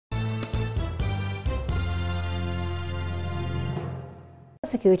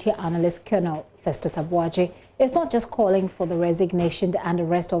Security analyst Colonel Festus Aboagye is not just calling for the resignation and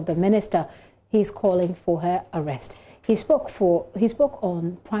arrest of the minister, he's calling for her arrest. He spoke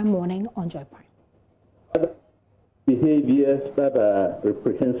on Prime Morning on Joy Prime. Behaviors that are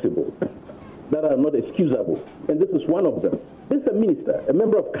reprehensible, that are not excusable, and this is one of them. This is a minister, a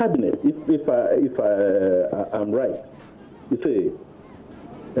member of cabinet, if I'm right. You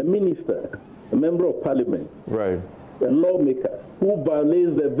say, a minister, a member of parliament, right, a lawmaker who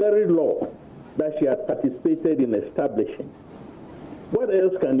violates the very law that she has participated in establishing. What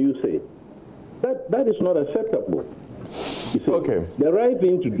else can you say? That is not acceptable. You see, okay. The right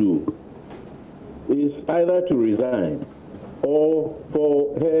thing to do is either to resign or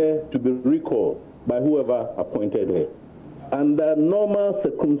for her to be recalled by whoever appointed her. Under normal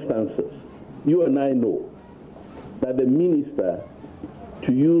circumstances, you and I know that the minister,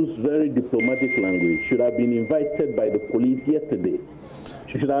 to use very diplomatic language, should have been invited by the police yesterday.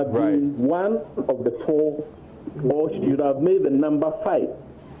 She should have been one of the four, or she should have made the number 5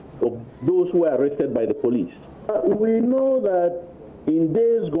 of those who were arrested by the police. We know that in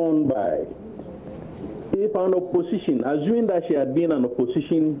days gone by, if an opposition, assuming that she had been an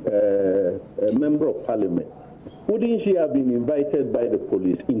opposition member of parliament, wouldn't she have been invited by the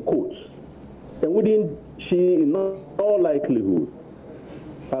police in courts? And wouldn't she, in all likelihood,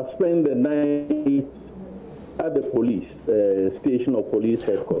 have spent the night at the police station or police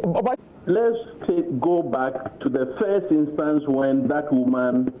headquarters? Let's go back to the first instance when that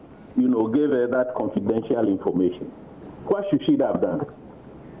woman, gave her that confidential information. What should she have done?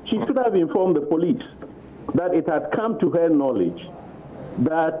 She should have informed the police that it had come to her knowledge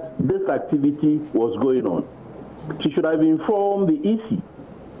that this activity was going on. She should have informed the EC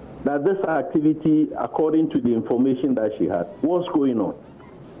that this activity, according to the information that she had, was going on.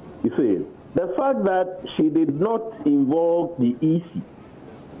 You see, the fact that she did not involve the EC,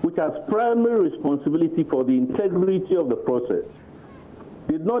 which has primary responsibility for the integrity of the process,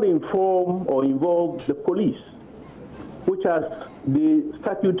 did not inform or involve the police, which has the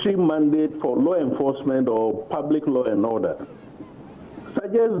statutory mandate for law enforcement or public law and order,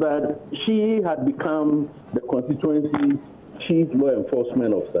 suggests that she had become the constituency chief law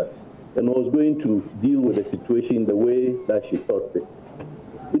enforcement officer and was going to deal with the situation the way that she thought fit.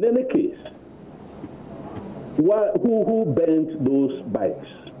 In any case, who burned those bikes?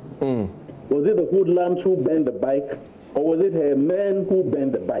 Was it the hoodlums who burned the bike, or was it her men who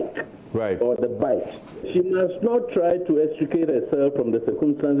burned the bike? Right. Or the bike? She must not try to extricate herself from the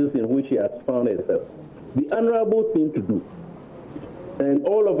circumstances in which she has found herself. The honorable thing to do, and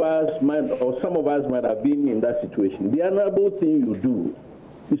all of us might, or some of us might have been in that situation, the honorable thing you do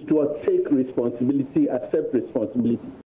is to take responsibility, accept responsibility.